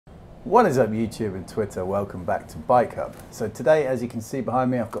What is up YouTube and Twitter? Welcome back to BikeHub. So today, as you can see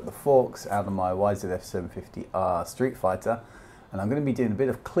behind me, I've got the forks out of my YZF750R Street Fighter, and I'm going to be doing a bit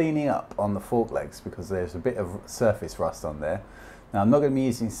of cleaning up on the fork legs because there's a bit of surface rust on there. Now I'm not going to be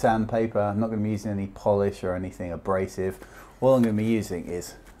using sandpaper, I'm not going to be using any polish or anything abrasive. All I'm going to be using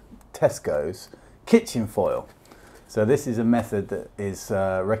is Tesco's kitchen foil. So this is a method that is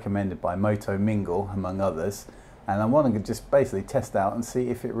recommended by Moto Mingle among others. And I want to just basically test out and see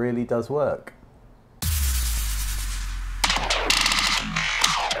if it really does work.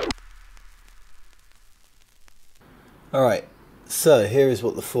 Alright, so here is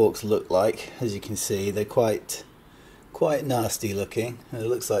what the forks look like. As you can see, they're quite nasty looking. And it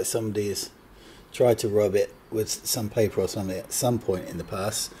looks like somebody has tried to rub it with some paper or something at some point in the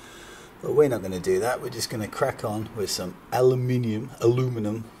past. But we're not going to do that. We're just going to crack on with some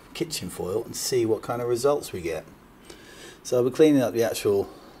aluminum kitchen foil and see what kind of results we get. So I'll be cleaning up the actual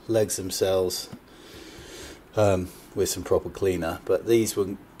legs themselves with some proper cleaner, but these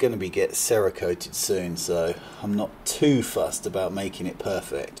were going to be get cerakoted soon, so I'm not too fussed about making it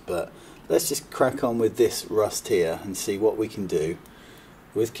perfect. But let's just crack on with this rust here and see what we can do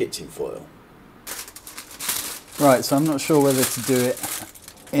with kitchen foil. Right, so I'm not sure whether to do it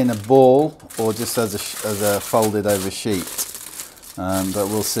in a ball or just as a folded over sheet, but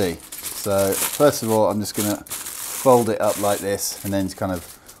we'll see. So first of all, I'm just going to fold it up like this and then kind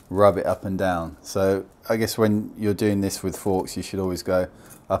of rub it up and down. So I guess when you're doing this with forks, you should always go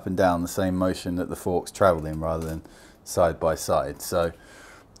up and down the same motion that the forks travel in rather than side by side. So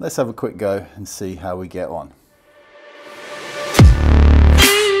let's have a quick go and see how we get on.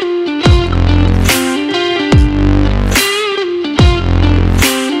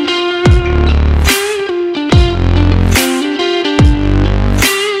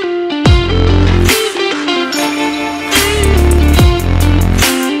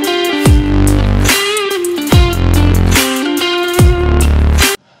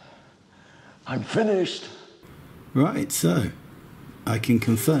 I'm finished. Right, so I can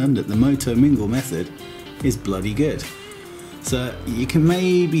confirm that the Moto Mingle method is bloody good. So you can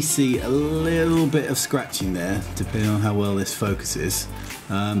maybe see a little bit of scratching there depending on how well this focuses,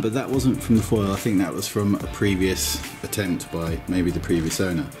 but that wasn't from the foil. I think that was from a previous attempt by maybe the previous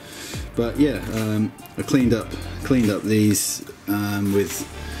owner. But yeah, I cleaned up these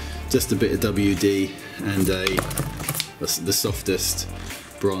with just a bit of WD and the softest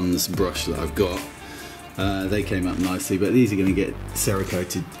bronze brush that I've got. They came up nicely, but these are going to get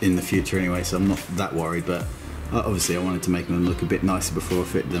cerakoted in the future anyway, so I'm not that worried. But obviously I wanted to make them look a bit nicer before I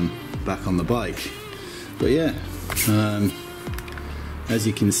fit them back on the bike. But yeah, as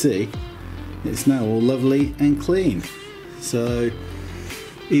you can see, it's now all lovely and clean. So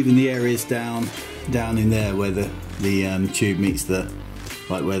even the areas down in there where the tube meets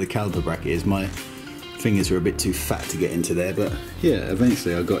like where the caliper bracket is, my fingers were a bit too fat to get into there, but yeah,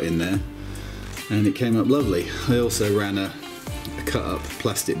 eventually I got in there and it came up lovely. I also ran a cut up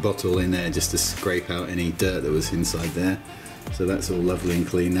plastic bottle in there just to scrape out any dirt that was inside there, so that's all lovely and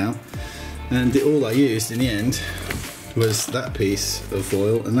clean now. And all I used in the end was that piece of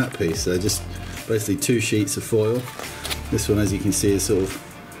foil and that piece, so just basically 2 sheets of foil. This one, as you can see, is sort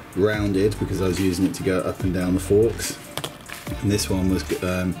of rounded because I was using it to go up and down the forks, and this one was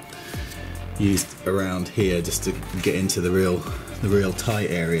used around here just to get into the real tight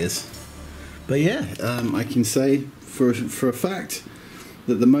areas. But yeah, I can say for a fact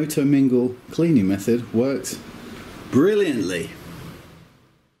that the Moto Mingle cleaning method worked brilliantly.